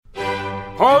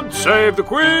Pod Save the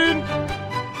Queen!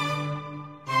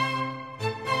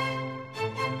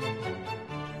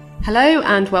 Hello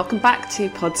and welcome back to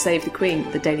Pod Save the Queen,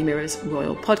 the Daily Mirror's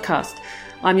royal podcast.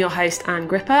 I'm your host, Anne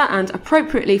Gripper, and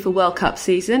appropriately for World Cup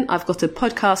season, I've got a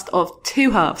podcast of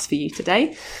two halves for you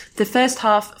today. The first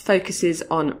half focuses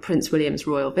on Prince William's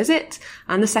royal visit,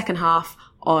 and the second half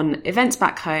on events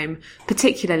back home,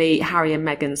 particularly Harry and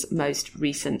Meghan's most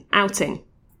recent outing.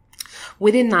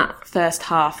 Within that first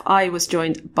half, I was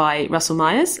joined by Russell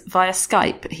Myers via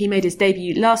Skype. He made his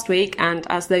debut last week, and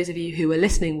as those of you who are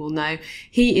listening will know,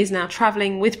 he is now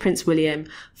travelling with Prince William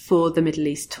for the Middle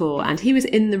East tour. And he was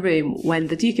in the room when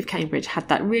the Duke of Cambridge had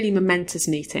that really momentous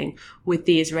meeting with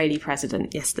the Israeli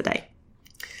president yesterday.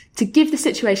 To give the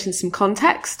situation some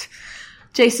context,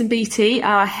 Jason Beattie,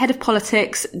 our head of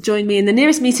politics, joined me in the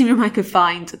nearest meeting room I could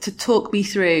find to talk me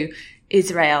through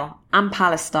Israel and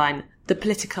Palestine, the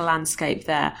political landscape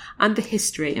there, and the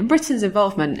history and Britain's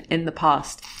involvement in the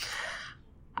past.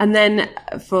 And then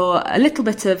for a little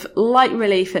bit of light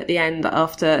relief at the end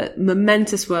after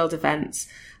momentous world events,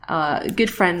 good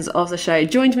friends of the show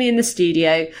joined me in the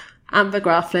studio, Amber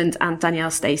Graafland and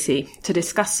Danielle Stacey, to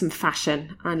discuss some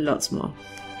fashion and lots more.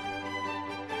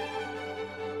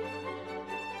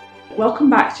 Welcome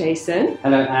back, Jason.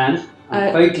 Hello, Anne.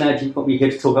 I'm very glad you've got me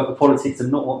here to talk about the politics and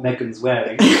not what Meghan's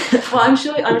wearing. Well,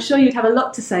 I'm sure you'd have a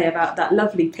lot to say about that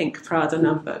lovely pink Prada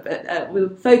number, but we'll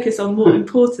focus on more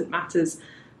important matters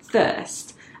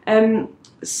first.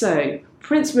 So,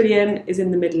 Prince William is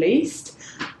in the Middle East.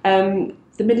 The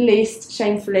Middle East,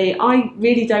 shamefully, I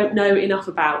really don't know enough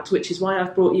about, which is why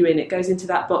I've brought you in. It goes into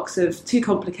that box of too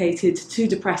complicated, too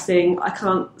depressing. I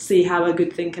can't see how a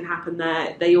good thing can happen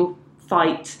there. They all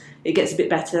fight. It gets a bit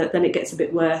better, then it gets a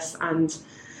bit worse, and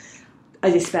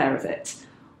I despair of it.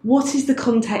 What is the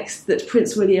context that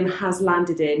Prince William has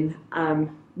landed in?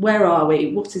 Where are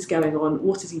we? What is going on?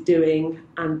 What is he doing?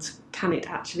 And can it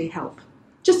actually help?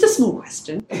 Just a small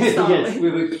question. Yes,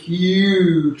 we have a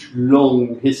huge,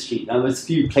 long history. Now, there's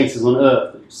few places on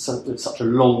earth with such a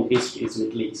long history as the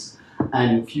Middle East,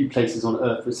 and few places on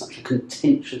earth with such a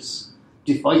contentious,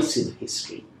 divisive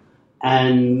history.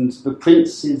 And the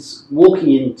Prince is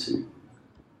walking into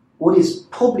what is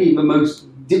probably the most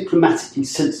diplomatically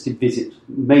sensitive visit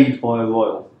made by a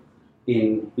royal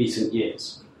in recent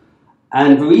years.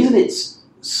 And the reason it's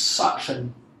such a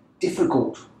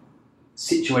difficult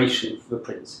situation for the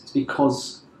Prince is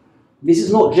because this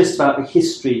is not just about the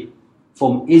history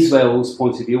from Israel's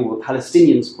point of view or the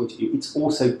Palestinians' point of view, it's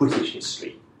also British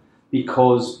history,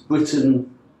 because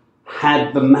Britain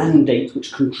had the mandate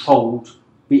which controlled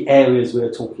the areas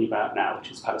we're talking about now, which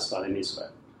is Palestine and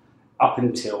Israel, up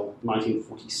until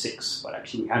 1946, but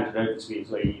actually handed over to the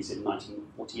Israelis in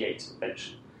 1948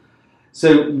 eventually.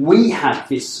 So we had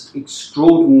this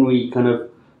extraordinary kind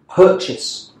of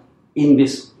purchase in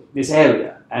this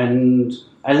area and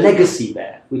a legacy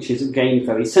there, which is again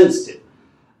very sensitive.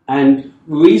 And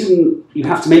the reason you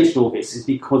have to mention all this is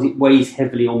because it weighs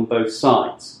heavily on both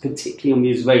sides, particularly on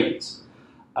the Israelis.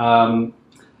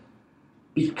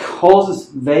 Because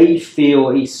they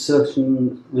feel a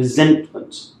certain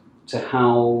resentment to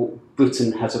how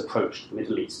Britain has approached the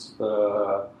Middle East.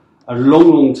 For a long,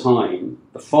 long time,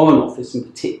 the Foreign Office in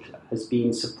particular has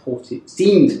been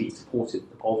seemed to be supportive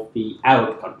of the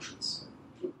Arab countries.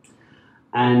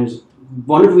 And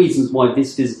one of the reasons why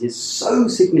this visit is so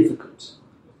significant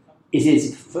is it's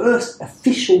the first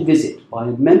official visit by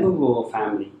a member of the royal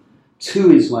family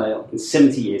to Israel in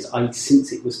 70 years,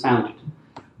 since it was founded.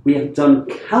 We have done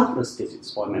countless visits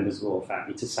by members of the royal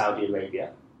family to Saudi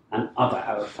Arabia and other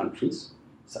Arab countries,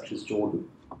 such as Jordan.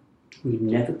 We've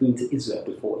never been to Israel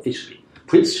before officially.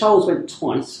 Prince Charles went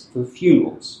twice for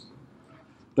funerals,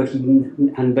 but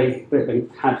they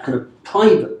had kind of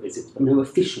private visits, but no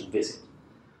official visit.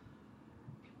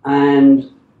 And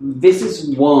this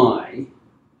is why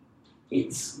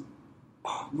the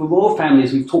royal family,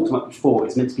 as we've talked about before,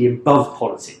 is meant to be above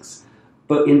politics.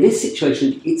 But in this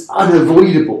situation, it's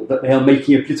unavoidable that they are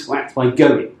making a political act by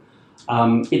going.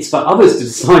 It's for others to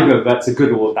decide whether that's a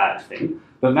good or a bad thing,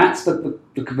 but that's the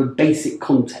basic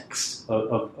context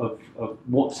of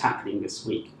what's happening this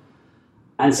week.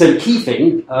 And so the key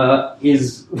thing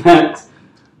is that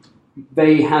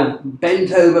they have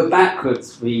bent over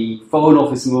backwards the Foreign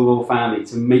Office and the royal family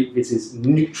to make this as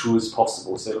neutral as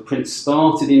possible. So the Prince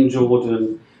started in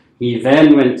Jordan. He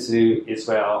then went to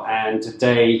Israel, and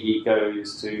today he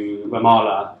goes to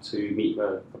Ramallah to meet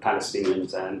the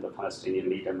Palestinians and the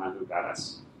Palestinian leader Mahmoud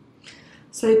Abbas.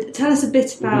 So tell us a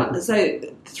bit about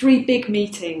three big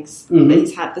meetings that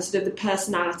he's had, the sort of the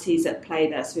personalities at play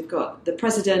there. So we've got the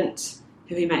president,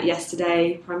 who he met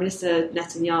yesterday, Prime Minister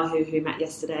Netanyahu, who met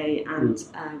yesterday, and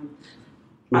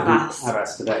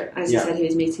Abbas today. As you said, who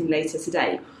is meeting later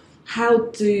today. How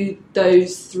do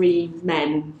those three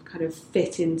men kind of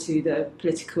fit into the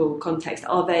political context?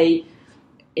 Are they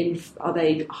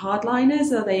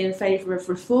hardliners? Are they in favour of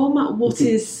reform? What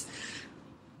is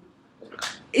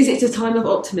it a time of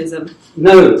optimism?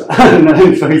 No,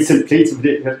 very simply to put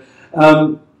it.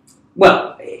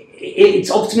 Well, it's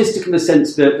optimistic in the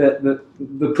sense that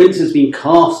the prince has been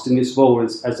cast in this role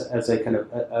as a kind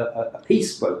of a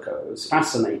peace broker. It's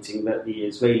fascinating that the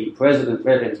Israeli president,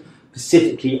 Revin,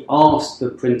 specifically asked the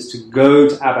prince to go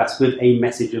to Abbas with a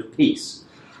message of peace.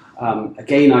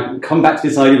 Again, I can come back to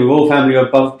this idea of the royal family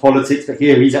above politics, but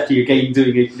here he's actually again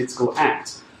doing a political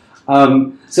act.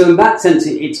 So in that sense,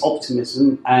 it's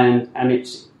optimism, and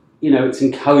it's it's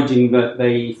encouraging that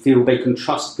they feel they can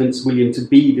trust Prince William to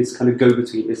be this kind of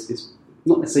go-between, this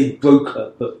not necessarily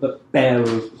broker, but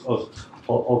bearer of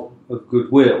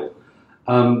goodwill.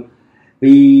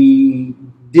 The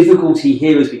difficulty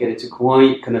here is we get into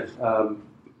quite kind of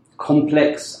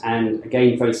complex and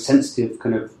again very sensitive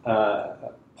kind of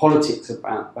politics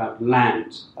about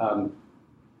land.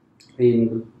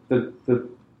 In the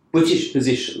British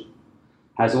position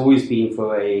has always been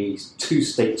for a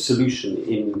two-state solution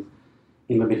in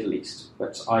the Middle East,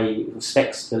 but I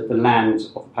respects the land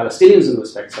of the Palestinians and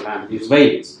respects the land of the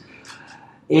Israelis.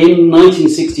 In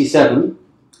 1967,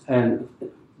 kind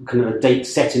of a date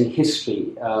set in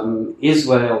history,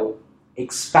 Israel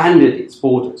expanded its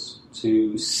borders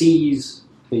to seize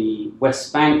the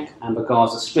West Bank and the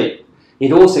Gaza Strip.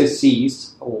 It also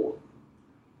seized,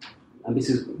 and this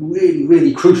is really,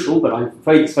 really crucial, but I'm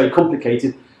afraid it's very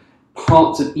complicated,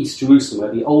 parts of East Jerusalem,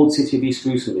 where the old city of East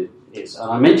Jerusalem is. And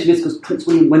I mention this because Prince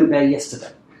William went there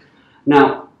yesterday.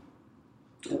 Now,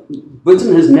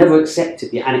 Britain has never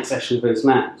accepted the annexation of those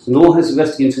lands, nor has the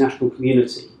rest of the international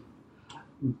community.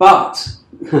 But,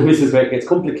 and this is where it gets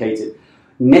complicated,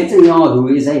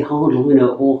 Netanyahu is a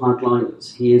hardliner of all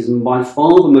hardliners. He is by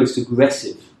far the most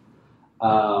aggressive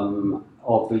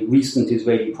of the recent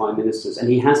Israeli prime ministers, and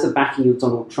he has the backing of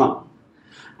Donald Trump.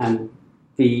 And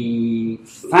the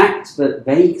fact that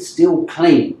they still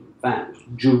claim that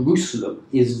Jerusalem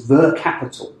is the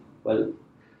capital,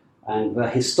 and the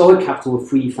historic capital of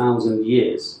 3,000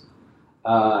 years,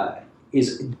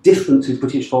 is different to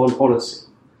British foreign policy.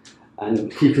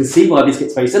 And you can see why this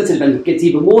gets very sensitive, and it gets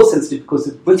even more sensitive because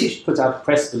the British put out a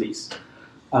press release,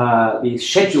 the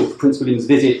schedule for Prince William's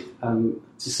visit,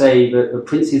 to say that the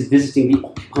prince is visiting the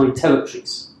occupied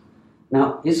territories.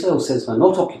 Now, Israel says they're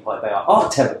not occupied, they are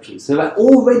our territories. So that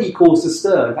already caused a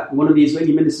stir. In fact, one of the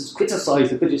Israeli ministers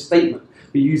criticised the British statement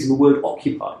for using the word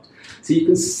occupied. So you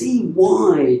can see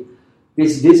why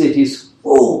this visit is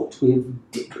fraught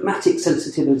with diplomatic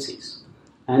sensitivities.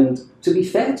 And to be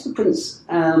fair to the prince,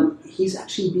 he's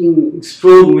actually been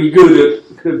extraordinarily good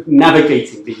at kind of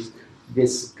navigating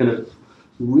this kind of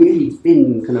really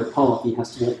thin kind of path he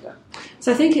has to walk down.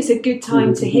 So I think it's a good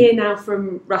time to hear now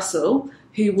from Russell,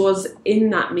 who was in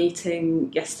that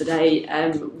meeting yesterday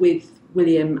with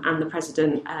William and the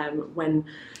President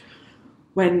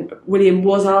when William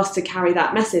was asked to carry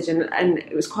that message, and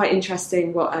it was quite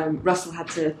interesting what Russell had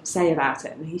to say about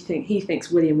it, and he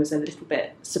thinks William was a little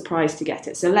bit surprised to get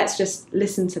it. So let's just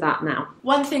listen to that now.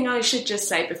 One thing I should just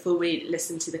say before we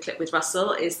listen to the clip with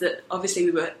Russell is that obviously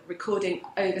we were recording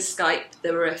over Skype.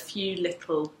 There were a few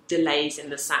little delays in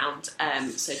the sound,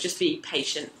 so just be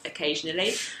patient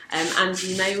occasionally, and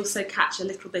you may also catch a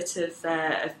little bit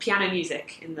of piano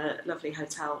music in the lovely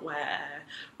hotel where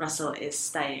Russell is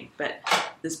staying, but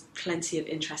there's plenty of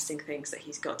interesting things that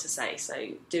he's got to say, so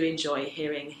do enjoy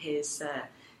hearing his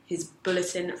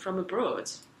bulletin from abroad.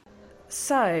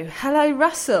 So, hello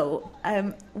Russell,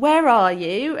 where are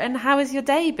you and how has your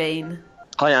day been?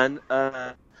 Hi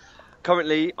Anne.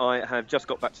 Currently, I have just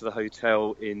got back to the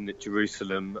hotel in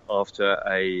Jerusalem after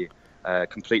a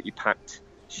completely packed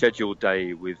scheduled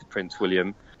day with Prince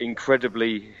William.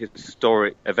 Incredibly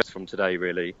historic events from today,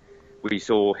 really. We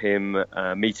saw him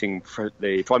meeting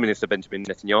the Prime Minister Benjamin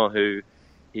Netanyahu.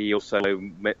 He also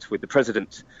met with the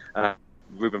President,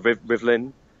 Reuven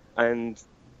Rivlin. And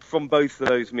from both of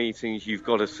those meetings, you've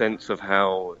got a sense of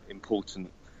how important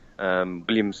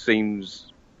William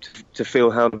seems to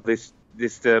feel how this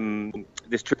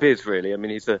trip is, really. I mean,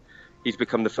 he's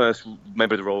become the first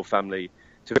member of the royal family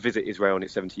to visit Israel in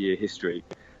its 70-year history,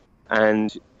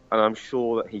 and I'm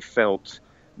sure that he felt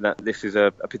that this is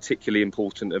a particularly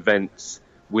important event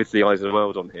with the eyes of the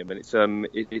world on him, and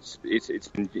it's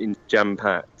been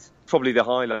jam-packed. Probably the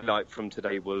highlight from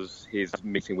today was his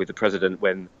meeting with the president,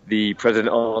 when the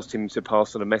president asked him to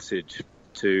pass on a message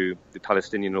to the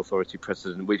Palestinian Authority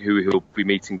president, who he'll be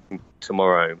meeting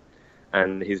tomorrow,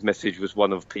 and his message was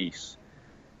one of peace.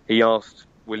 He asked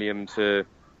William to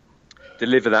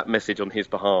deliver that message on his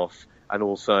behalf, and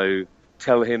also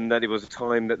tell him that it was a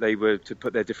time that they were to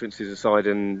put their differences aside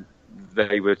and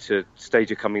they were to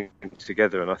stage a coming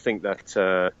together. And I think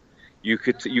that you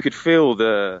could feel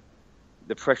the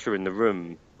pressure in the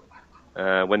room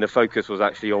when the focus was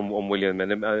actually on William,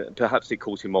 and perhaps it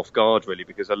caught him off guard really,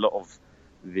 because a lot of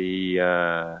the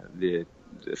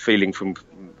feeling from,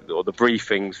 or the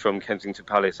briefings from Kensington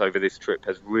Palace over this trip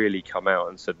has really come out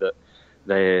and said that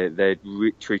they're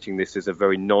treating this as a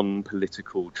very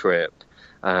non-political trip,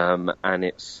 and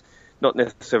it's not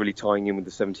necessarily tying in with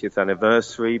the 70th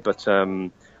anniversary, but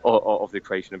of the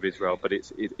creation of Israel. But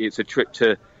it's a trip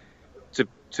to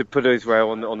put Israel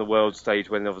on the world stage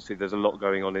when obviously there's a lot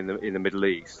going on in the Middle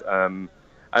East. And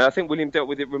I think William dealt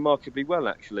with it remarkably well.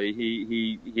 Actually,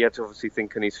 he had to obviously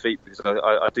think on his feet, because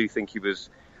I do think he was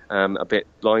a bit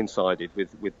blindsided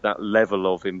with that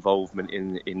level of involvement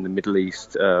in the Middle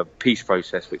East peace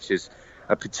process, which is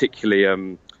a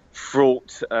particularly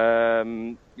fraught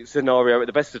scenario at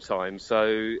the best of times.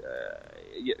 So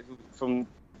from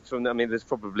I mean, there's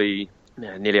probably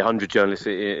nearly 100 journalists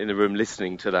in the room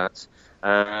listening to that.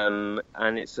 And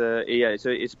it's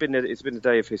been a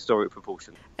day of historic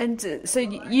proportion. And so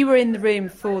you were in the room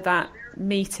for that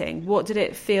meeting. What did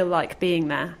it feel like being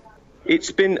there?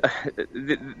 It's been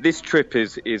this trip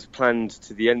is planned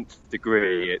to the nth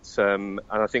degree. It's and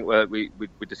I think we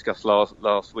discussed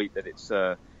last week that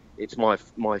it's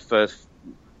my first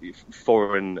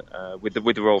foreign with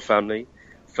the royal family,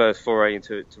 first foray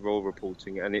into royal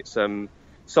reporting, and it's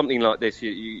something like this.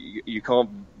 You can't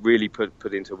really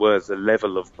put into words the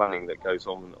level of planning that goes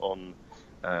on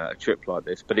a trip like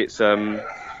this. But it's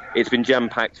been jam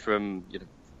packed from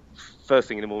first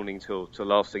thing in the morning till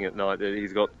last thing at night.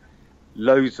 He's got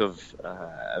loads of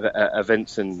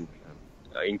events and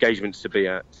engagements to be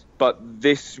at. But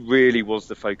this really was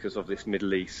the focus of this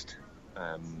Middle East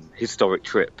historic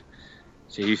trip.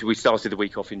 So we started the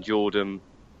week off in Jordan,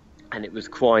 and it was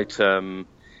quite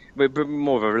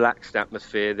more of a relaxed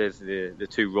atmosphere. There's the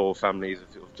two royal families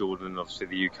of Jordan and obviously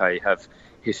the UK have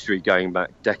history going back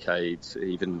decades,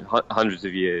 even hundreds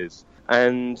of years.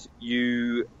 And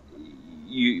you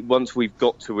once we've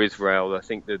got to Israel, I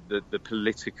think that the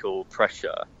political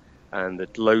pressure and the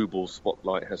global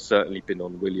spotlight has certainly been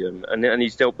on William, and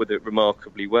he's dealt with it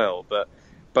remarkably well. But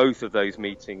both of those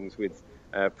meetings with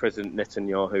President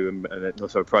Netanyahu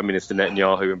and Prime Minister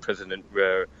Netanyahu and President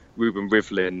Reuben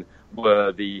Rivlin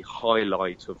were the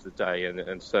highlight of the day,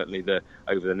 and certainly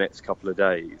over the next couple of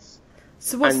days.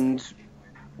 So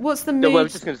what's the mood? Well, I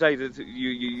was just going to say that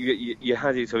you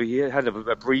had it. So he had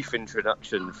a brief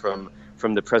introduction from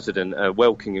the president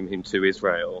welcoming him to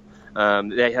Israel.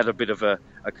 They had a bit of a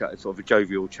sort of a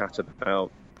jovial chat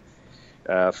about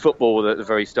football at the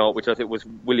very start, which I think was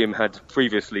William had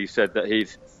previously said that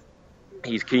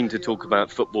he's keen to talk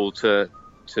about football to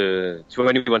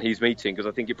anyone he's meeting, because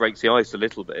I think it breaks the ice a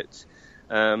little bit.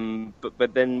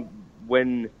 But then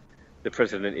when the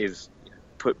president is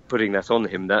putting that on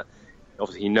him, that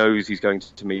obviously he knows he's going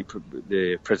to meet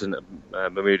the President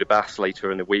Mahmoud Abbas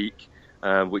later in the week,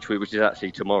 which is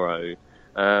actually tomorrow.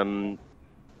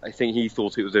 I think he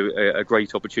thought it was a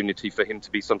great opportunity for him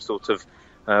to be some sort of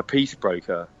peace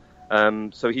broker.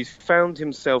 So he's found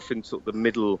himself in sort of the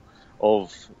middle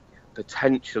of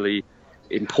potentially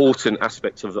important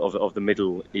aspects of the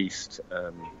Middle East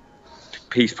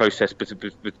peace process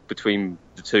between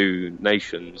the two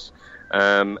nations,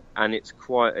 and it's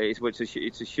a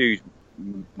huge,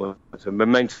 it's a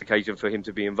momentous occasion for him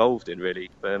to be involved in, really,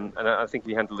 and I think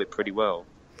he handled it pretty well.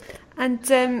 And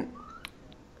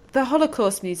the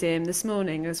Holocaust Museum this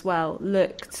morning as well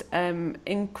looked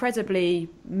incredibly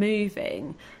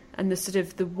moving, and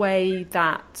the way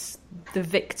that the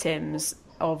victims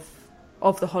of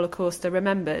the Holocaust are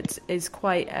remembered is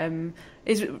quite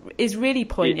is really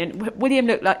poignant. William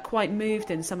looked like quite moved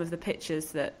in some of the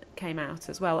pictures that came out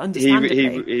as well.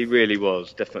 Understandably, he really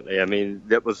was, definitely. I mean,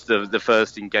 that was the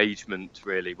first engagement.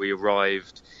 Really, we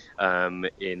arrived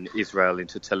in Israel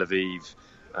into Tel Aviv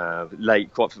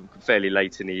fairly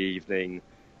late in the evening,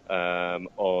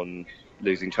 on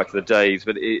losing track of the days,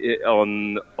 but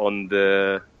on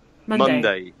the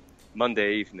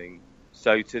Monday evening.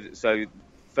 So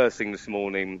first thing this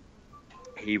morning,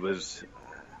 he was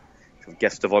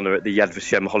guest of honour at the Yad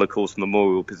Vashem Holocaust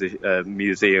Memorial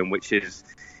Museum, which is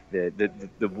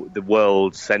the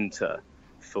world centre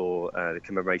for the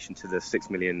commemoration to the 6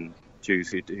 million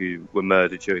Jews who were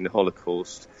murdered during the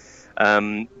Holocaust.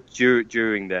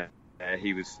 During that,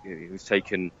 he was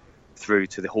taken through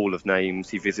to the Hall of Names.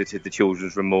 He visited the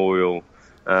Children's Memorial.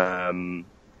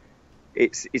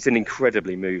 It's an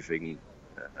incredibly moving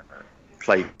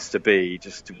place to be,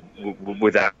 just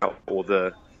without all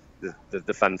the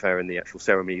fanfare and the actual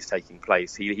ceremonies taking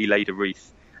place. He laid a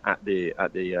wreath at the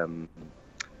Yad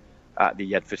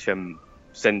Vashem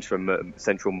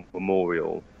Central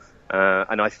Memorial,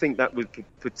 and I think that was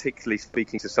particularly,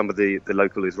 speaking to some of the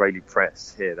local Israeli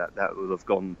press here, that will have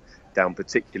gone down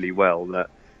particularly well. That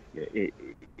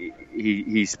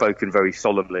he's spoken very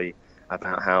solemnly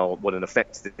about what an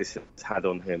effect this has had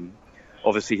on him.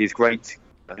 Obviously, his great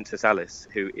Princess Alice,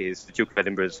 who is the Duke of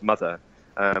Edinburgh's mother,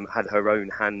 had her own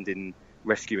hand in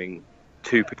rescuing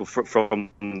 2 people from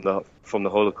the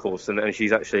Holocaust, and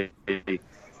she's actually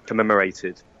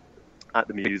commemorated at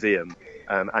the museum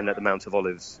and at the Mount of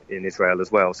Olives in Israel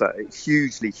as well. So a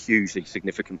hugely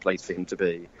significant place for him to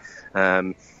be.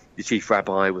 The chief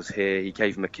rabbi was here. He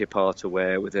gave him a kippah to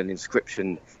wear with an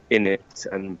inscription in it,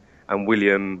 and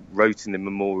William wrote in the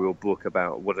memorial book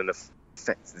about what an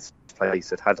effect this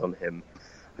place had on him.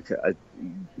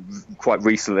 Quite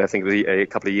recently, I think it was a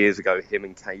couple of years ago, him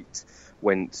and Kate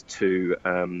went to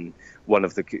one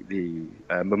of the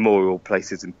memorial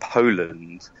places in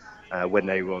Poland when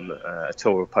they were on a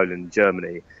tour of Poland and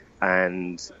Germany,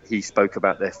 and he spoke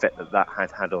about the effect that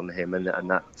had on him, and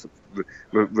that sort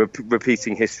of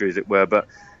repeating history, as it were, but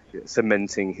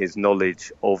cementing his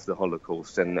knowledge of the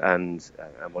Holocaust and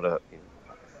what a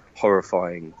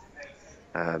horrifying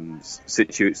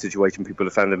situation people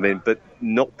have found them in, but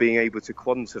not being able to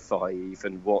quantify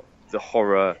even what the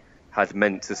horror had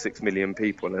meant to 6 million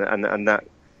people, and that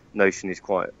notion is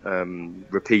quite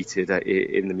repeated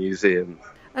in the museum.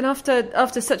 And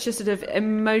after such a sort of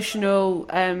emotional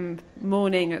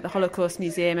morning at the Holocaust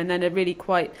Museum, and then a really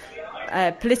quite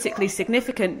politically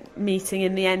significant meeting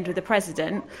in the end with the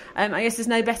president, I guess there's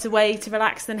no better way to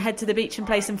relax than head to the beach and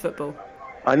play some football.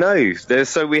 I know.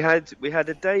 So we had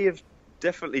a day of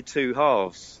definitely 2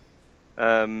 halves.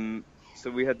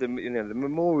 So we had the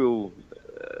memorial,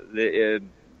 the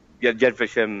Yad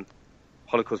Vashem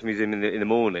Holocaust Museum in the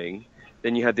morning.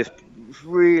 Then you had this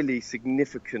really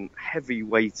significant,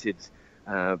 heavy-weighted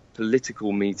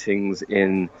political meetings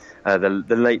in the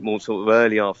late morning, sort of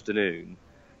early afternoon,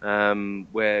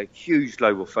 where huge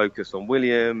global focus on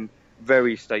William,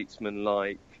 very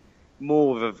statesman-like,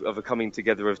 more of a coming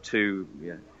together of 2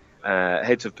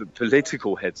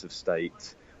 political heads of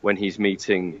state when he's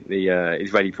meeting the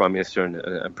Israeli Prime Minister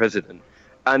and President.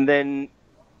 And then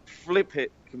flip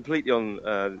it completely on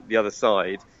the other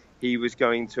side. He was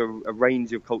going to a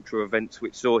range of cultural events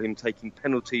which saw him taking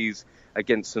penalties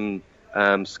against some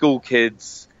school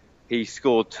kids. He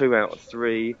scored 2 out of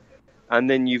 3. And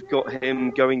then you've got him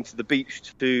going to the beach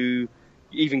to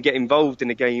even get involved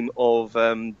in a game of,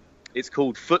 it's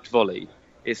called foot volley.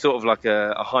 It's sort of like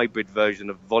a hybrid version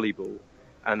of volleyball.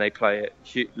 And they play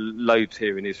it loads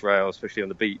here in Israel, especially on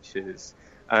the beaches.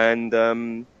 And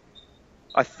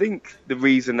I think the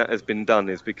reason that has been done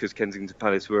is because Kensington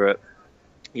Palace were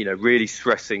really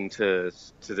stressing to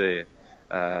the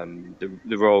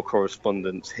royal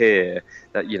correspondents here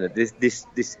that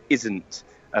this isn't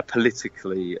a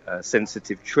politically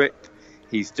sensitive trip.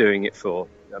 He's doing it for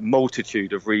a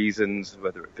multitude of reasons,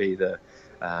 whether it be the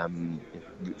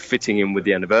fitting in with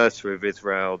the anniversary of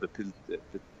Israel, the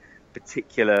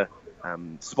particular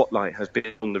spotlight has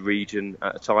been on the region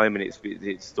at a time, and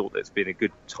it's thought that it's been a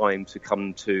good time to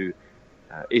come to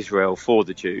Israel for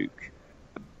the Duke.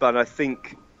 But I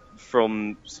think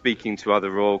from speaking to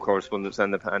other royal correspondents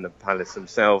and the palace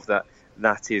themselves,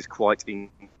 that is quite in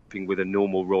keeping with a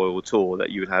normal royal tour,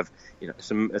 that you would have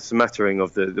a smattering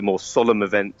of the more solemn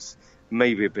events,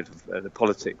 maybe a bit of the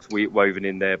politics woven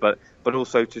in there, but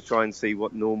also to try and see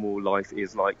what normal life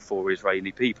is like for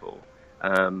Israeli people,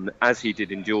 as he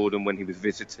did in Jordan when he was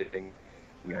visiting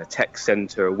a tech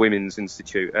centre, a women's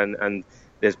institute, and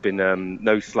there's been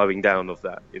no slowing down of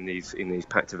that in these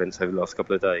packed events over the last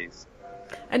couple of days.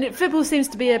 And football seems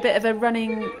to be a bit of a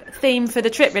running theme for the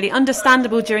trip, really.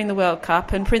 Understandable during the World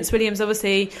Cup. And Prince William's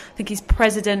obviously, I think he's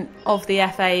president of the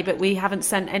FA, but we haven't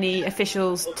sent any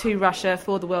officials to Russia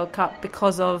for the World Cup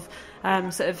because of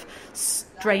sort of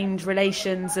strained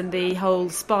relations and the whole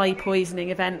spy poisoning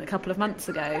event a couple of months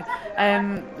ago.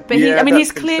 But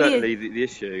he's clearly certainly the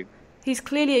issue. He's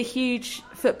clearly a huge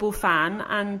football fan,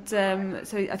 and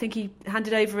so I think he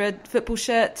handed over a football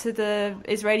shirt to the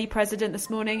Israeli president this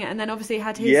morning, and then obviously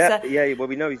had his... Well,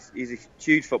 we know he's a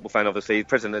huge football fan, obviously. He's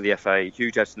president of the FA,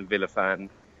 huge Aston Villa fan,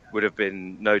 would have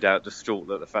been no doubt distraught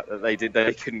at the fact that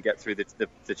they couldn't get through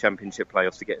the Championship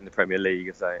playoffs to get in the Premier League,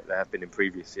 as they have been in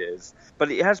previous years. But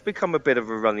it has become a bit of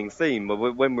a running theme.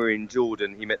 When we were in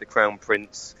Jordan, he met the Crown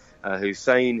Prince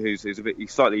Hussein, who's a bit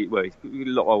he's a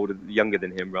lot younger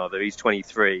than him rather. He's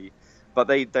 23, but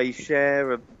they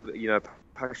share a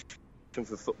passion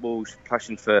for football,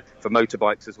 passion for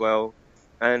motorbikes as well.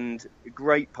 And a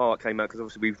great part came out because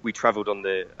obviously we travelled on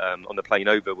the plane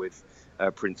over with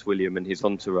Prince William and his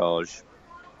entourage,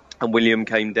 and William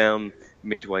came down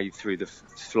midway through the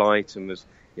flight and was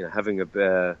having a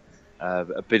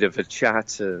bit of a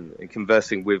chat and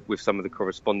conversing with some of the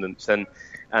correspondents, and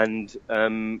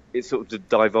it sort of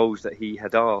divulged that he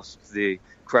had asked the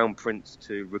Crown Prince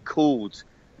to record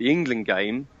the England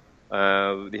game,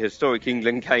 the historic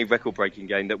England game, record-breaking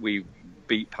game that we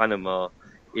beat Panama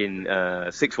in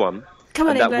 6-1,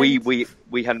 and that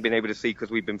we hadn't been able to see because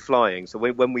we'd been flying. So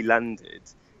when we landed,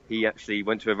 he actually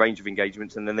went to a range of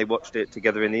engagements, and then they watched it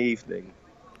together in the evening.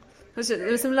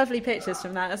 There were some lovely pictures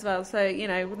from that as well. So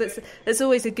that's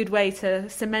always a good way to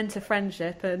cement a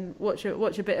friendship and watch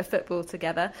a bit of football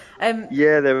together.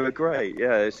 Yeah, they were great.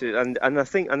 Yeah, and I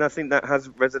think that has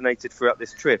resonated throughout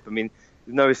this trip. I mean,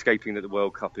 there's no escaping that the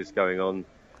World Cup is going on.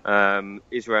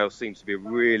 Israel seems to be a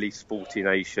really sporty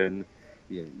nation.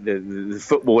 The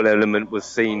football element was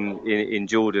seen in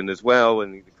Jordan as well,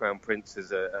 and the Crown Prince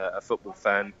is a football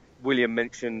fan. William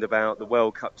mentioned about the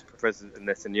World Cup to President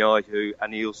Netanyahu,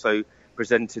 and he also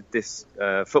presented this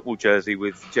football jersey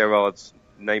with Gerrard's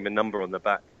name and number on the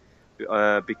back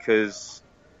because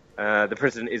the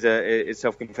president is a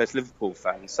self-confessed Liverpool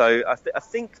fan. So I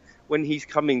think when he's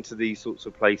coming to these sorts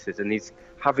of places and he's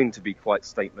having to be quite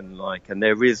statement-like, and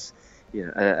there is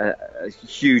a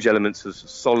huge elements of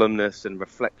solemnness and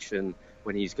reflection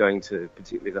when he's going to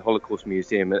particularly the Holocaust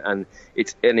Museum, and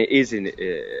it is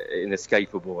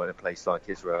inescapable in a place like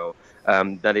Israel,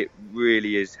 that it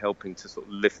really is helping to sort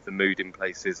of lift the mood in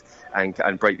places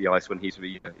and break the ice when he's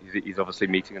obviously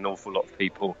meeting an awful lot of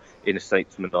people in a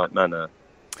statesman-like manner.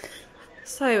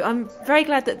 So I'm very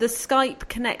glad that the Skype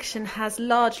connection has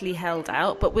largely held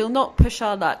out, but we'll not push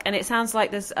our luck. And it sounds like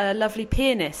there's a lovely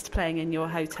pianist playing in your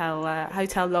hotel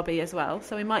lobby as well.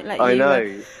 So we might let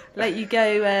you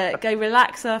go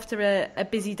relax after a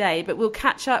busy day. But we'll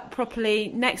catch up properly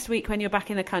next week when you're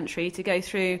back in the country to go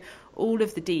through all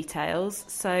of the details.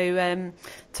 So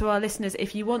to our listeners,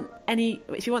 if you want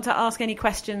to ask any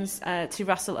questions to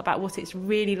Russell about what it's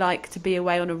really like to be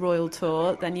away on a royal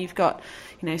tour, then you've got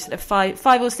sort of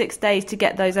five or 6 days to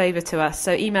get those over to us.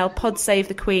 So email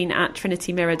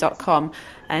podsavethequeen@trinitymirror.com,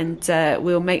 and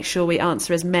we'll make sure we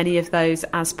answer as many of those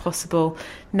as possible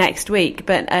next week.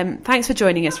 But thanks for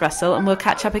joining us, Russell, and we'll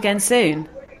catch up again soon.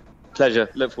 Pleasure.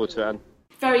 Look forward to it, Anne.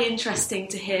 Very interesting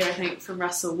to hear, I think, from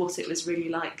Russell what it was really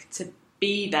like to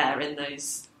be there in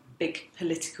those big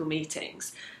political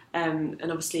meetings, and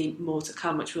obviously more to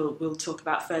come, which we'll talk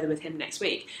about further with him next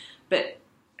week. But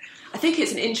I think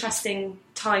it's an interesting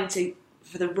time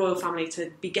for the royal family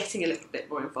to be getting a little bit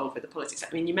more involved with the politics.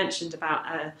 I mean, you mentioned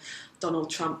about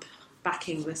Donald Trump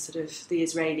backing the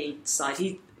Israeli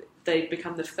side. They've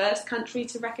become the first country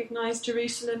to recognise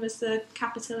Jerusalem as the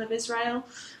capital of Israel,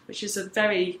 which is a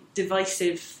very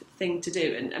divisive thing to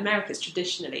do. And America's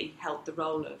traditionally held the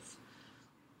role of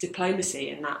diplomacy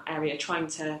in that area, trying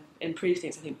to improve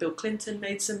things. I think Bill Clinton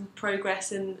made some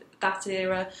progress in that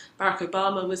era. Barack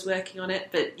Obama was working on it,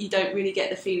 but you don't really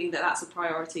get the feeling that that's a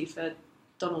priority for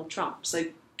Donald Trump. So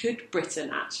could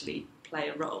Britain actually play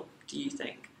a role, do you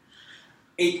think?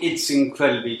 It's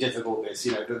incredibly difficult, this.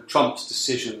 Trump's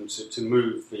decision to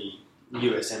move the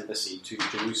US embassy to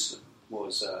Jerusalem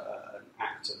was an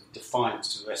act of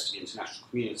defiance to the rest of the international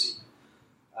community,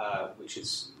 which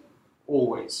has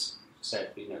always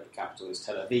said, the capital is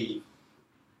Tel Aviv.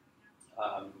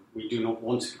 We do not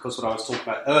want to, because what I was talking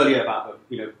about earlier about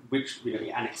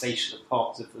the annexation of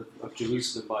parts of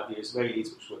Jerusalem by the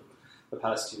Israelis, which were the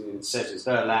Palestinians said is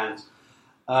their land.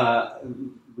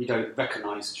 We don't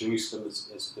recognise Jerusalem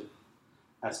as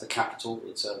the capital.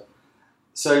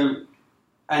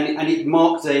 And it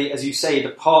marked as you say, a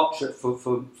departure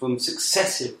from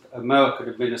successive American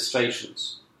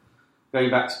administrations, going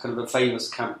back to kind of the famous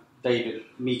Camp David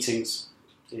meetings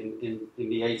in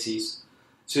the 80s,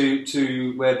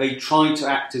 to where they tried to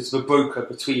act as the broker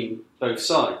between both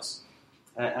sides,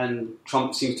 and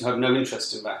Trump seems to have no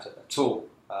interest in that at all.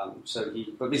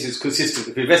 But this is consistent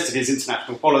with the rest of his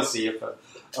international policy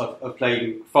of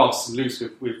playing fast and loose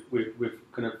with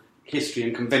kind of history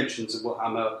and conventions of how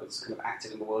America's kind of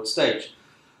acted in the world stage.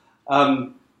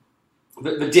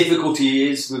 The difficulty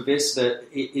is with this that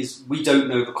we don't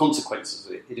know the consequences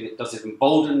of it. Does it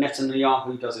embolden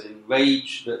Netanyahu? Does it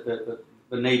enrage the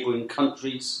neighbouring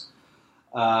countries?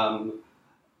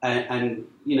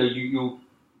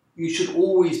 You should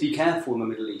always be careful in the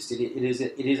Middle East. It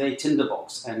is a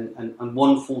tinderbox, and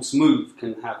one false move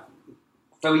can have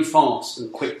very fast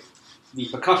and quick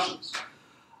repercussions.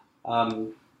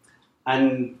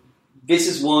 And this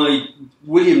is why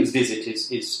William's visit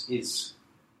is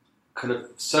kind of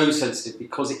so sensitive,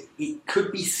 because it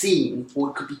could be seen, or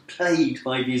it could be played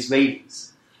by the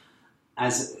Israelis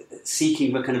as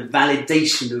seeking the kind of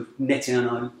validation of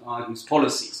Netanyahu's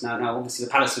policies. Now, obviously,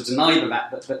 the palace would deny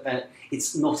that, but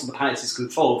it's not in the palace's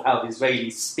control of how the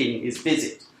Israelis spin his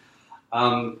visit.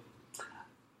 I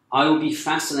will be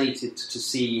fascinated to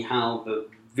see how the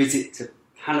visit to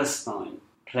Palestine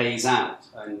plays out,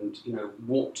 and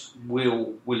what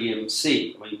will William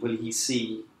see? I mean, will he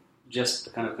see just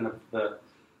the kind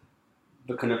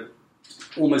of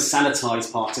almost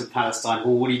sanitised part of Palestine,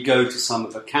 or will he go to some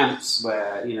of the camps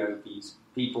where these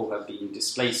people have been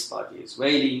displaced by the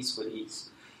Israelis? Will he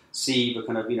see the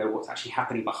kind of what's actually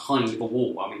happening behind the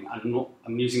wall? I mean,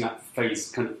 I'm using that phrase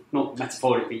kind of not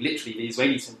metaphorically, literally. The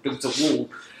Israelis have built a wall,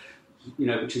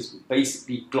 which has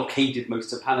basically blockaded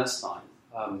most of Palestine.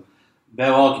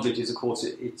 Their argument is, of course,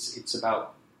 it's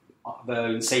about their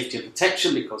own safety and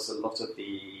protection, because a lot of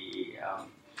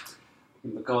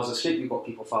in the Gaza Strip, you've got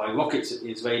people firing rockets at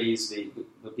the Israelis.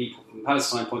 The people from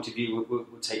Palestine point of view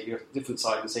would take the different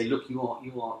side and say, look, you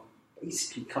are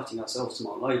basically cutting ourselves from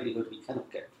our livelihood. We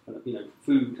cannot get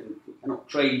food, and we cannot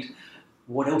trade.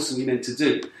 What else are we meant to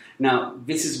do? Now,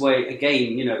 this is where,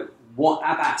 again, what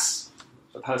Abbas,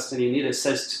 the Palestinian leader,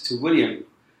 says to William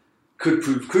could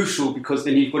prove crucial, because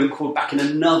then you've got him caught back in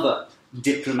another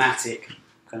diplomatic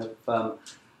kind of,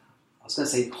 I was going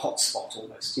to say hotspot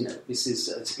almost.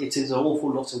 It is an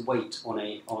awful lot of weight on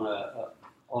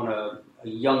a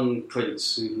young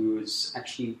prince who has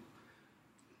actually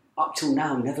up till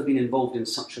now never been involved in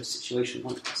such a situation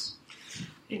like this.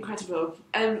 Incredible.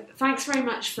 Thanks very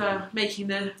much for making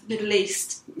the Middle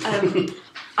East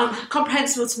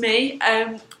comprehensible to me.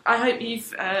 I hope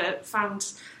you've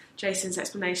found Jason's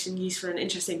explanation useful and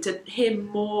interesting. To hear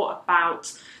more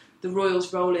about the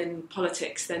royals' role in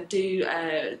politics, then do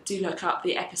look up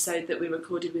the episode that we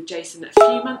recorded with Jason a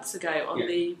few months ago on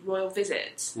the royal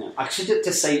visit. Yeah. I should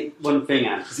just say one thing,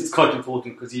 Anne, because it's quite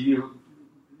important, because you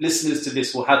listeners to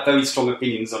this will have very strong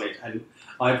opinions on it, and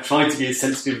I've tried to be as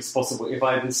sensitive as possible. If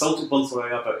I have insulted one way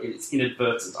or other, it's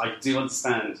inadvertent. I do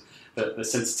understand the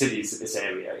sensitivities of this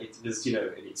area.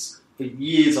 It's for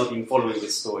years I've been following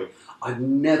this story. I've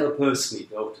never personally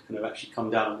been able to kind of actually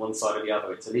come down on one side or the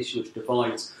other. It's an issue which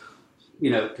divides,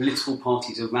 political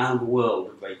parties around the world,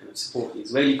 whether they kind of support the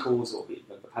Israeli cause or the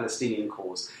Palestinian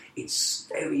cause. It's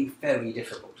very, very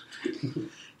difficult.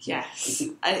 Yes,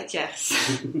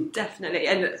 definitely.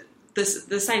 And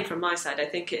the same from my side. I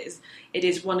think it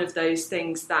is one of those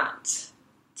things that,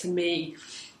 to me,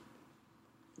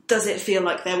 does it feel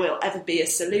like there will ever be a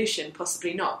solution?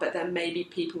 Possibly not, but then maybe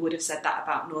people would have said that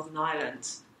about Northern Ireland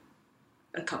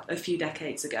a few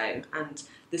decades ago, and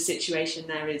the situation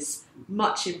there is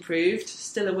much improved.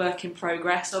 Still a work in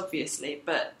progress, obviously,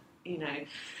 but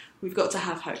we've got to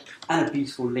have hope. And a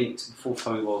beautiful link to the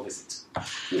forthcoming royal visit.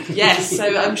 Yes,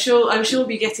 so I'm sure we'll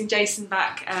be getting Jason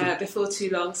back before too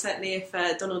long. Certainly, if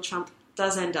Donald Trump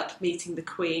does end up meeting the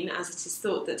Queen, as it is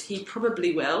thought that he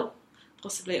probably will,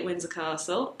 possibly at Windsor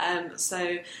Castle.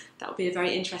 So that will be a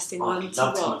very interesting one to watch.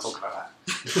 Love to talk about that.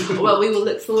 Well, we will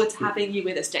look forward to having you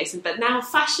with us, Jason. But now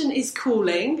fashion is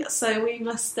cooling, so we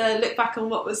must look back on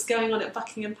what was going on at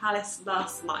Buckingham Palace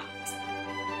last night.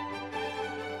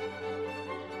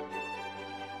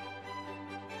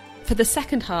 For the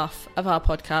second half of our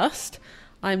podcast,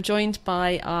 I'm joined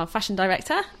by our fashion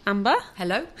director, Amber.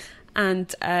 Hello.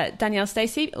 And Danielle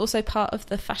Stacey, also part of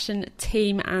the fashion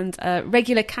team and a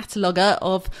regular cataloguer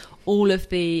of all of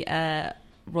the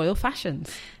royal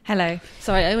fashions. Hello.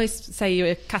 Sorry, I always say you're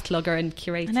a cataloguer and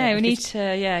curator. No, we need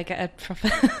to get a proper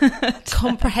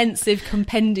comprehensive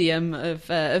compendium of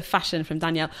fashion from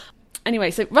Danielle.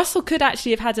 Anyway, so Russell could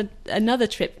actually have had another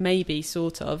trip, maybe,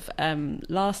 sort of,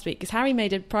 last week, because Harry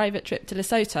made a private trip to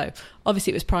Lesotho.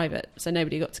 Obviously, it was private, so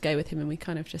nobody got to go with him, and we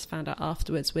kind of just found out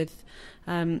afterwards with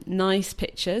nice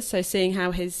pictures, so seeing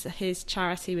how his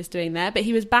charity was doing there. But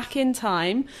he was back in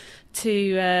time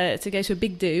to go to a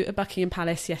big do at Buckingham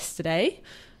Palace yesterday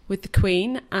with the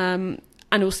Queen, and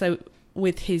also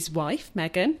with his wife,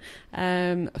 Meghan,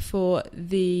 for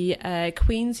the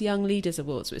Queen's Young Leaders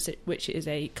Awards, which is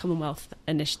a Commonwealth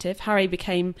initiative. Harry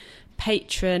became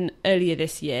patron earlier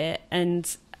this year,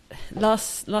 and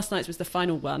last night's was the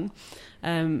final one.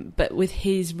 But with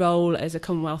his role as a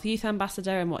Commonwealth Youth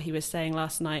Ambassador and what he was saying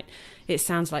last night, it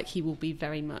sounds like he will be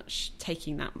very much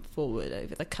taking that forward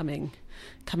over the coming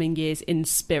years in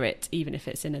spirit, even if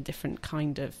it's in a different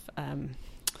kind of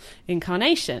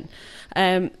incarnation.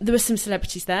 There were some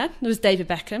celebrities there. There was David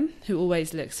Beckham, who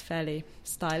always looks fairly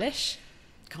stylish.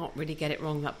 Can't really get it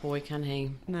wrong, that boy, can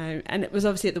he? No, and it was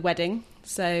obviously at the wedding,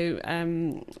 so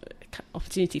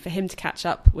opportunity for him to catch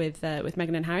up with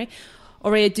Meghan and Harry.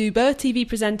 Aurea Dubois, TV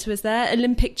presenter, was there.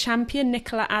 Olympic champion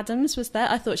Nicola Adams was there.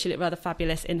 I thought she looked rather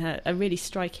fabulous in a really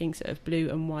striking sort of blue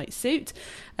and white suit.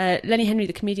 Lenny Henry,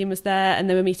 the comedian, was there, and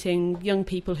they were meeting young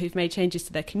people who've made changes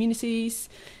to their communities,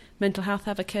 mental health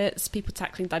advocates, people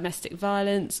tackling domestic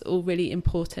violence, all really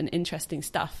important, interesting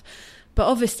stuff. But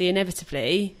obviously,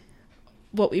 inevitably,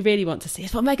 what we really want to see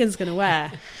is what Meghan's going to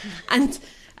wear. and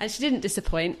she didn't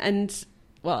disappoint, and,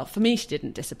 well, for me, she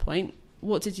didn't disappoint.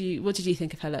 What did you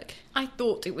think of her look? I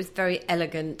thought it was very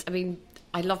elegant. I mean,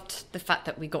 I loved the fact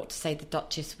that we got to say the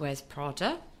Duchess wears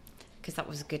Prada, because that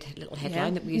was a good little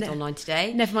headline that we used online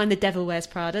today. Never mind the devil wears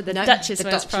Prada. The Duchess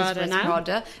wears Prada now.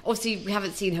 Prada. Obviously, we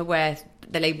haven't seen her wear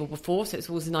the label before, so it's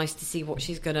always nice to see what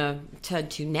she's going to turn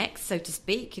to next, so to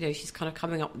speak. You know, she's kind of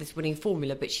coming up with this winning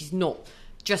formula, but she's not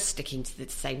just sticking to the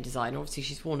same design. Obviously,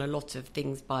 she's worn a lot of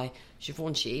things by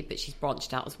Givenchy, but she's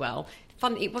branched out as well.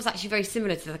 It was actually very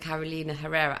similar to the Carolina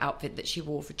Herrera outfit that she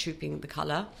wore for Trooping the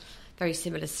Colour. Very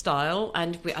similar style.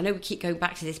 And I know we keep going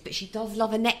back to this, but she does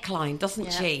love a neckline,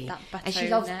 doesn't she? And she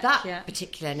loves that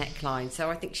particular neckline. So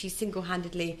I think she's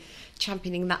single-handedly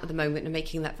championing that at the moment and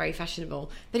making that very fashionable.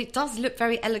 But it does look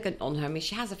very elegant on her. I mean,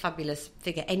 she has a fabulous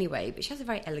figure anyway, but she has a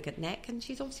very elegant neck, and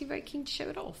she's obviously very keen to show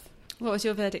it off. What was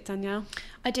your verdict, Danielle?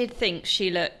 I did think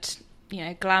she looked,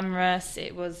 glamorous.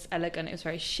 It was elegant. It was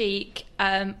very chic.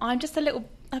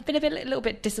 I've been a little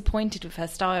bit disappointed with her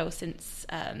style since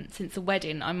the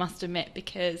wedding, I must admit,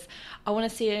 because I want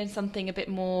to see her in something a bit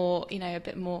more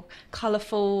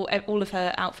colourful. All of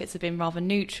her outfits have been rather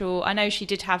neutral. I know she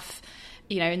did have,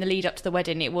 in the lead up to the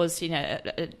wedding, it was,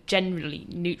 a generally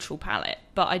neutral palette,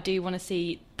 but I do want to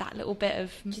see that little bit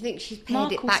of. Do you think she's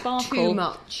paid it back too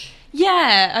much?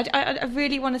 Yeah, I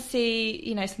really want to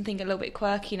see, something a little bit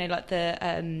quirky, like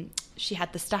she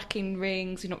had the stacking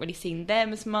rings. We've not really seen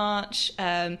them as much.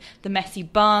 The messy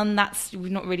bun,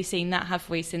 we've not really seen that, have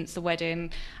we, since the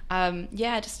wedding?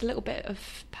 Just a little bit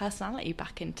of personality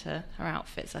back into her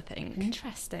outfits, I think.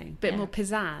 Interesting. Bit more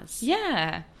pizzazz.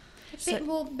 Yeah. A bit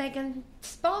more Meghan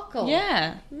sparkle.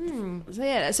 Yeah.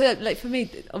 So like for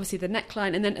me, obviously the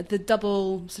neckline and then the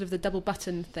double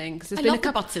button thing. Because there's been a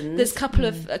couple buttons. There's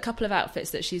a couple of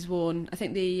outfits that she's worn. I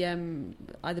think the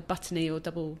either buttony or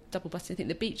double button. I think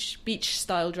the beach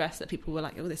style dress that people were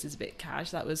like, oh, this is a bit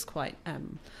cash. That was quite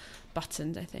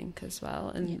buttoned, I think, as well.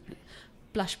 And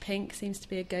blush pink seems to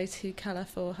be a go-to colour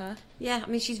for her. Yeah, I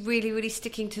mean, she's really, really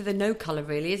sticking to the no colour,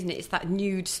 really, isn't it? It's that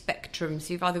nude spectrum.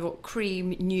 So you've either got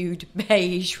cream, nude,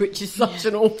 beige, which is such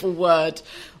an awful word,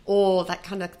 or that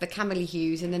kind of the camely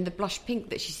hues, and then the blush pink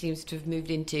that she seems to have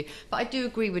moved into. But I do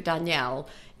agree with Danielle.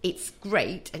 It's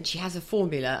great, and she has a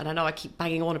formula, and I know I keep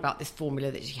banging on about this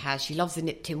formula that she has. She loves the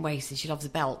nipped-in waist, and she loves a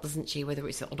belt, doesn't she, whether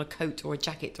it's on a coat or a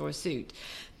jacket or a suit.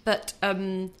 But,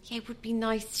 it would be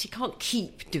nice. She can't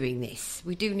keep doing this.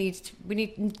 We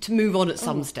need to move on at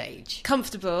some stage.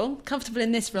 Comfortable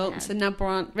in this role, so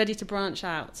now ready to branch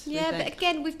out. Yeah, but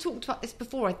again, we've talked about this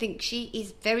before. I think she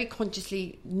is very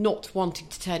consciously not wanting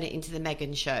to turn it into the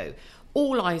Meghan show.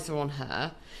 All eyes are on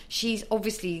her. She's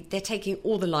obviously, they're taking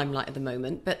all the limelight at the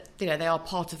moment, but they are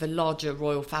part of a larger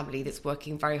royal family that's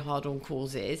working very hard on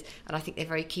causes, and I think they're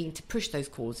very keen to push those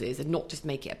causes and not just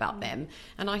make it about them.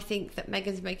 And I think that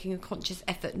Meghan's making a conscious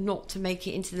effort not to make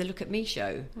it into the Look at Me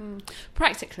show.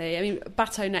 Practically, I mean,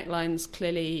 bateau necklines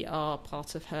clearly are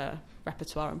part of her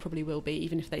repertoire and probably will be,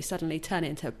 even if they suddenly turn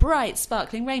into bright,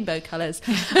 sparkling rainbow colours.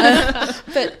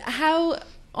 But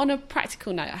on a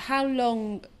practical note, how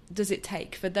long does it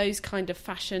take for those kind of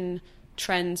fashion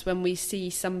trends when we see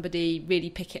somebody really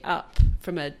pick it up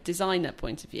from a designer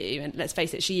point of view? And let's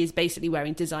face it, she is basically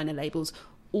wearing designer labels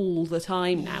all the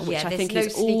time now, which I think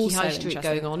is also high street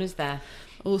going on, is there?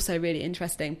 Also really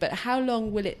interesting. But how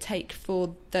long will it take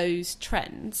for those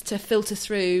trends to filter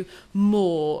through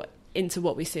more into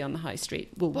what we see on the high street?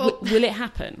 Will it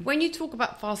happen? When you talk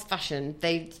about fast fashion,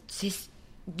 they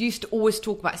used to always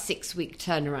talk about a 6-week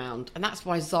turnaround, and that's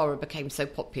why Zara became so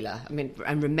popular,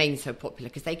 and remains so popular,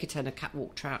 because they could turn a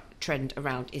catwalk trend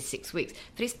around in 6 weeks.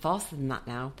 But it's faster than that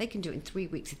now. They can do it in 3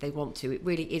 weeks if they want to. It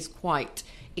really is quite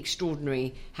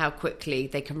extraordinary how quickly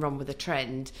they can run with a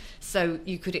trend. So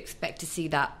you could expect to see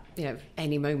that,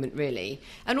 any moment, really.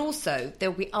 And also,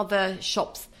 there'll be other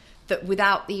shops that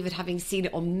without even having seen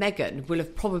it on Meghan will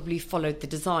have probably followed the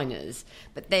designers.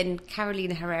 But then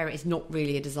Carolina Herrera is not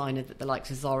really a designer that the likes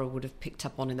of Zara would have picked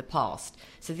up on in the past.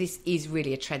 So this is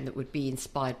really a trend that would be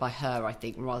inspired by her, I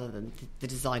think, rather than the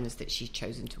designers that she's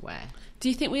chosen to wear. Do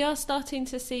you think we are starting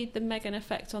to see the Meghan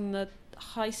effect on the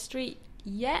high street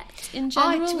yet in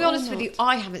general? To be honest with you,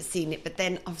 I haven't seen it, but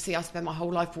then obviously I spend my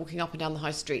whole life walking up and down the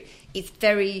high street. It's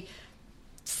very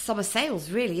summer sales,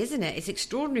 really, isn't it? It's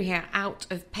extraordinary how out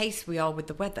of pace we are with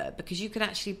the weather, because you can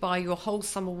actually buy your whole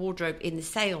summer wardrobe in the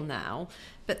sale now,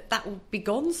 but that will be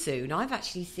gone soon. I've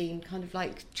actually seen kind of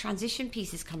like transition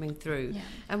pieces coming through,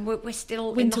 and we're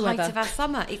still winter in the height weather of our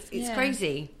summer. It's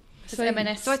crazy. So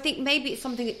I think maybe it's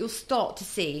something that you'll start to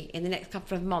see in the next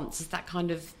couple of months, as that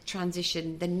kind of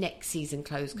transition, the next season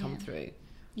clothes come through.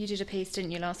 You did a piece,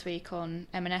 didn't you, last week on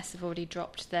M&S have already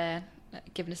dropped their,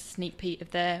 given us a sneak peek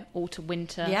of their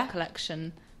autumn-winter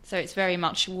collection. So it's very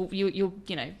much, you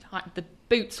know, the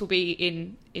boots will be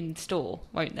in store,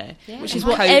 won't they? Yeah. Which is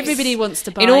what everybody wants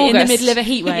to buy in the middle of a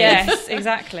heat wave. Yes,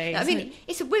 exactly. I mean,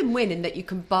 it's a win-win in that you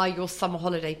can buy your summer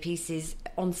holiday pieces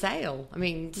on sale. I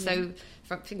mean, so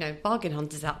for, you know, bargain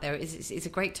hunters out there, it's a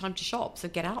great time to shop. So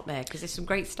get out there, because there's some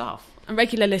great stuff. And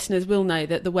regular listeners will know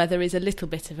that the weather is a little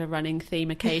bit of a running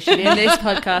theme occasionally in this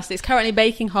podcast. It's currently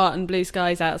baking hot and blue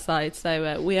skies outside,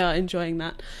 so we are enjoying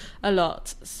that a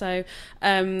lot. So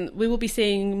we will be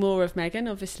seeing more of Meghan,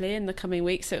 obviously, in the coming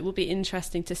weeks, so it will be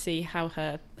interesting to see how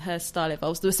her style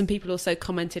evolves. There were some people also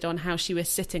commented on how she was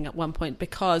sitting at one point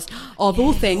because, of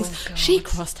all things, she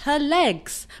crossed her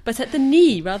legs, but at the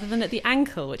knee rather than at the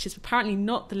ankle, which is apparently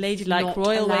not the ladylike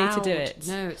royal way to do it.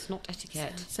 No, it's not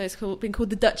etiquette. So it's been called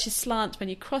the Duchess slant, when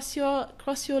you cross your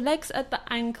legs at the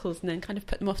ankles and then kind of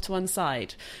put them off to one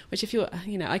side. Which, if you're,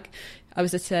 you know, I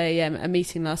was at a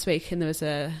meeting last week, and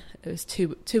there was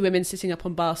two women sitting up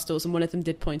on bar stools, and one of them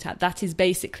did point out that is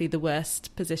basically the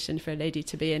worst position for a lady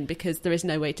to be in, because there is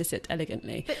no way to sit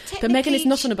elegantly. But Meghan is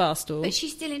not on a bar stool. But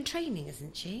she's still in training,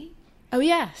 isn't she? Oh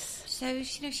yes. So,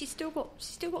 you know, she's still got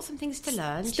some things to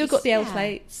learn. Still got the L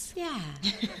plates. Yeah.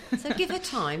 So give her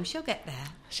time; she'll get there.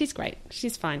 She's great.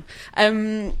 She's fine.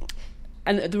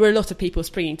 And there were a lot of people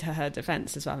springing to her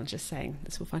defence as well, and just saying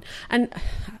it's all fine. And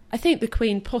I think the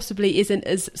Queen possibly isn't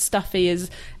as stuffy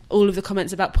as all of the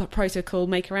comments about protocol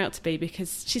make her out to be,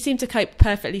 because she seemed to cope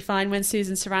perfectly fine when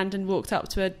Susan Sarandon walked up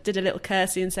to her, did a little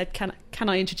curtsy and said, "Can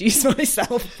I introduce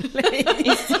myself,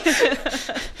 please?"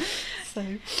 So,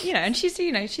 you know, and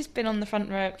she's been on the front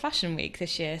row at Fashion Week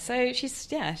this year, so she's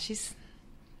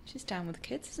down with the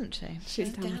kids, isn't she? She's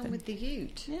down with the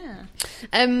ute. Yeah.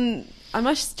 I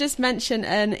must just mention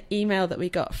an email that we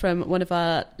got from one of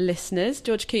our listeners,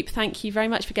 George Coop. Thank you very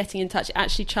much for getting in touch. It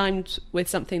actually chimed with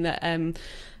something that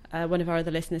one of our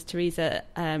other listeners, Teresa,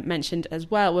 mentioned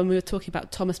as well when we were talking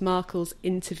about Thomas Markle's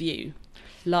interview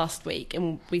last week,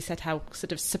 and we said how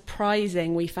sort of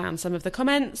surprising we found some of the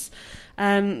comments.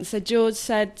 So George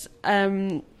said,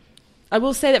 I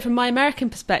will say that from my American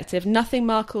perspective, nothing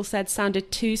Markle said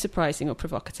sounded too surprising or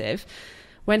provocative.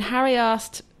 When Harry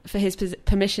asked for his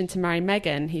permission to marry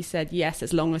Meghan, he said yes,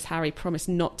 as long as Harry promised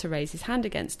not to raise his hand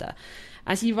against her.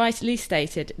 As you rightly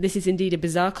stated, this is indeed a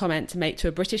bizarre comment to make to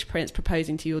a British prince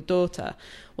proposing to your daughter.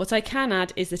 What I can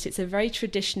add is that it's a very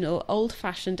traditional,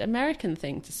 old-fashioned American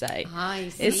thing to say. I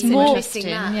see. It's more interesting.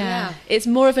 Yeah. It's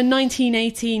more of a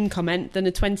 1918 comment than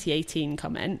a 2018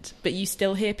 comment, but you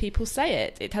still hear people say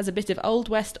it. It has a bit of Old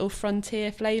West or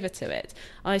frontier flavour to it.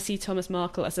 I see Thomas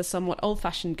Markle as a somewhat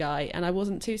old-fashioned guy, and I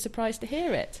wasn't too surprised to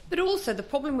hear it. But also, the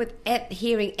problem with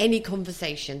hearing any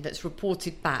conversation that's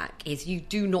reported back is you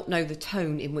do not know the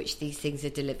tone in which these things are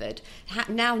delivered.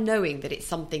 Now knowing that it's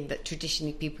something that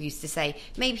traditionally people used to say,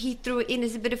 maybe he threw it in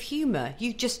as a bit of humour.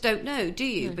 You just don't know, do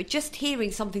you? But just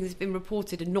hearing something that's been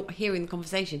reported and not hearing the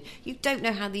conversation, you don't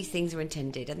know how these things are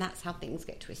intended, and that's how things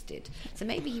get twisted. So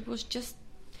maybe he was just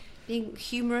being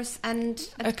humorous and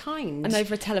kind. And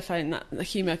over a telephone, that the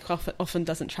humour often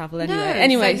doesn't travel anyway. No,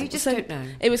 anyway, so you just don't know.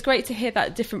 It was great to hear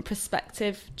that different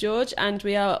perspective, George, and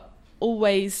we are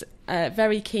always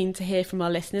very keen to hear from our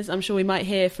listeners. I'm sure we might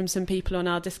hear from some people on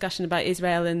our discussion about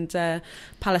Israel and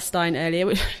Palestine earlier,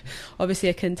 which obviously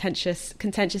a contentious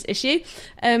issue.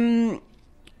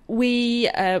 We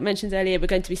mentioned earlier we're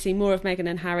going to be seeing more of Meghan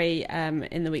and Harry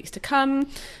in the weeks to come.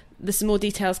 There's some more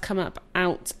details come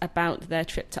out about their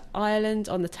trip to Ireland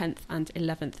on the 10th and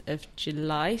 11th of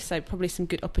July. So probably some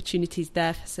good opportunities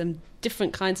there for some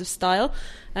different kinds of style,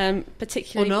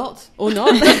 particularly or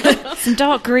not. Some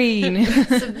dark green.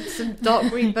 some dark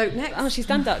green boat necks. Oh, she's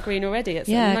done dark green already. It's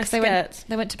yeah, a nice skirt.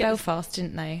 They went to Belfast,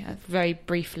 didn't they? Very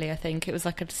briefly, I think it was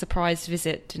like a surprise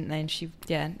visit, didn't they? And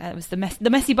it was the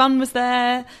messy bun was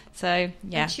there. So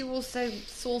yeah, and she also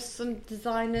saw some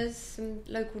designers, some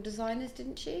local designers,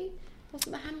 didn't she?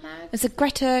 Wasn't the handbag?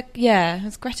 It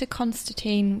was Greta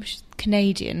Constantine, which is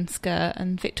Canadian skirt,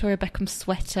 and Victoria Beckham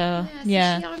sweater.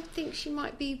 I think she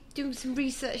might be doing some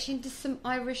research into some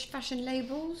Irish fashion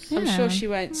labels. I'm sure she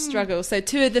won't struggle. So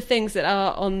 2 of the things that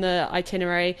are on the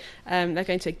itinerary, they're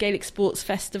going to a Gaelic Sports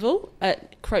Festival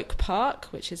at Croke Park,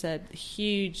 which is a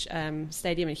huge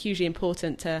stadium and hugely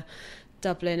important to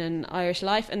Dublin and Irish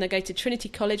life, and they go to Trinity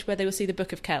College where they will see the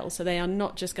Book of Kells. So they are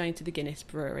not just going to the Guinness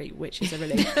Brewery, which is a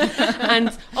relief.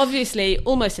 And obviously,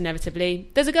 almost inevitably,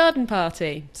 there's a garden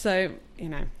party. So,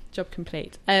 job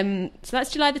complete. So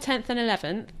that's July the 10th and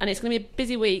 11th, and it's going to be a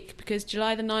busy week because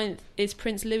July the 9th is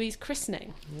Prince Louis's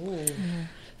christening. Ooh.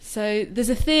 So there's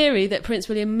a theory that Prince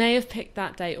William may have picked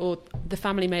that date, or the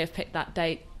family may have picked that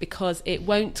date, because it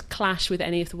won't clash with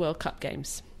any of the World Cup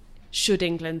games, should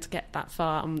England get that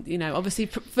far. Obviously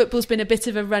football's been a bit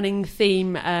of a running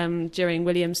theme during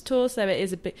William's tour, so it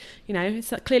is a bit,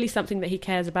 it's clearly something that he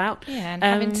cares about. Yeah, and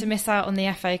having to miss out on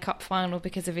the FA Cup final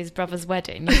because of his brother's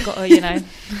wedding, you've got to,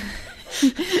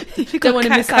 don't want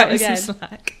to miss out again.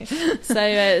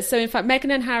 So in fact,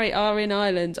 Meghan and Harry are in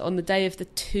Ireland on the day of the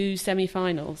 2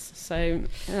 semi-finals. So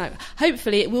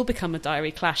hopefully it will become a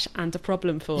diary clash and a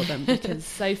problem for them, because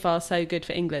so far so good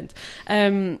for England.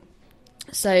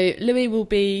 So Louis will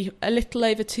be a little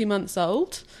over 2 months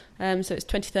old. So it's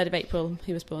 23rd of April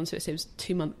he was born, so it's his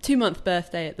 2-month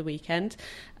birthday at the weekend.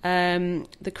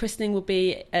 The christening will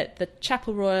be at the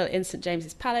Chapel Royal in St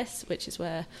James's Palace, which is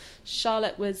where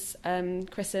Charlotte was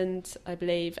christened, I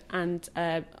believe, and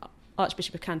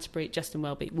Archbishop of Canterbury, Justin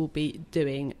Welby, will be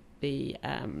doing the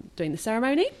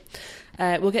ceremony.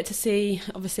 We'll get to see,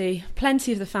 obviously,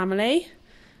 plenty of the family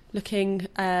looking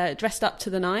dressed up to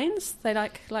the nines. They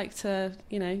like to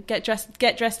get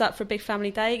dressed up for a big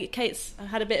family day. Kate's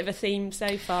had a bit of a theme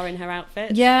so far in her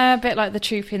outfit. Yeah, a bit like the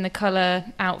Troop in the colour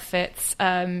outfits.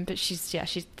 But she's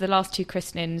the last 2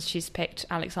 christenings she's picked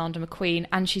Alexander McQueen,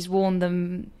 and she's worn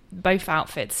them both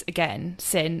outfits again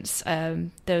since.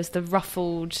 There was the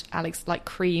ruffled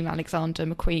cream Alexander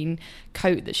McQueen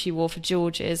coat that she wore for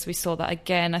George's. We saw that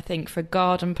again, I think, for a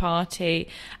garden party,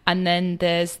 and then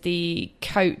there's the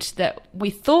coat that we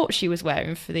thought she was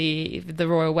wearing for the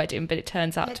royal wedding, but it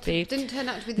turns out to be didn't turn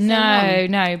out to be the same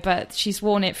one. No, but she's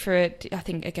worn it for I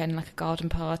think again like a garden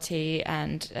party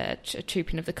and a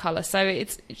Trooping of the Colour. So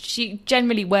she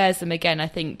generally wears them again, I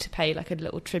think, to pay like a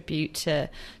little tribute to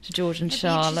George and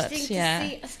Charlotte. Interesting to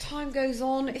see as time goes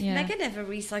on if Meghan ever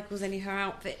recycles any of her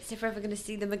outfits, if we're ever going to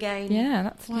see them again.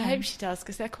 Yeah, I hope she does,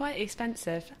 because they're quite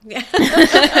expensive. Yeah.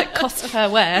 Cost per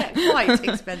wear. Yeah, quite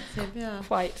expensive. Yeah,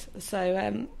 quite.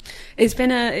 So it's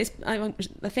been I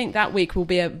think that week will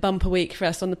be a bumper week for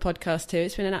us on the podcast too.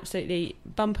 It's been an absolutely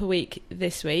bumper week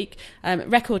this week.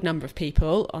 Record number of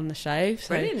people on the show. So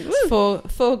brilliant.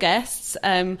 Four guests.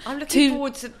 I'm looking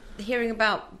forward to hearing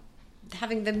about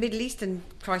having the Middle Eastern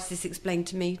crisis explained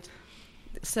to me.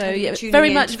 So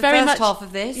very much half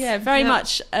of this. Yeah, very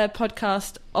much a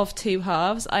podcast of 2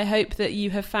 halves. I hope that you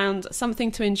have found something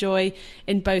to enjoy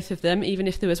in both of them, even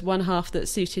if there was one half that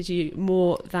suited you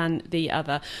more than the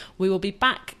other. We will be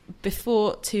back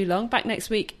before too long, back next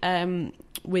week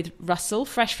with Russell,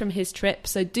 fresh from his trip.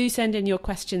 So do send in your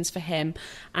questions for him,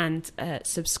 and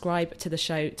subscribe to the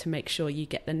show to make sure you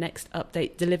get the next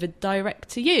update delivered direct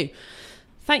to you.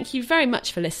 Thank you very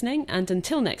much for listening, and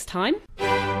until next time...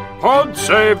 Pod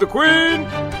save the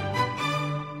Queen!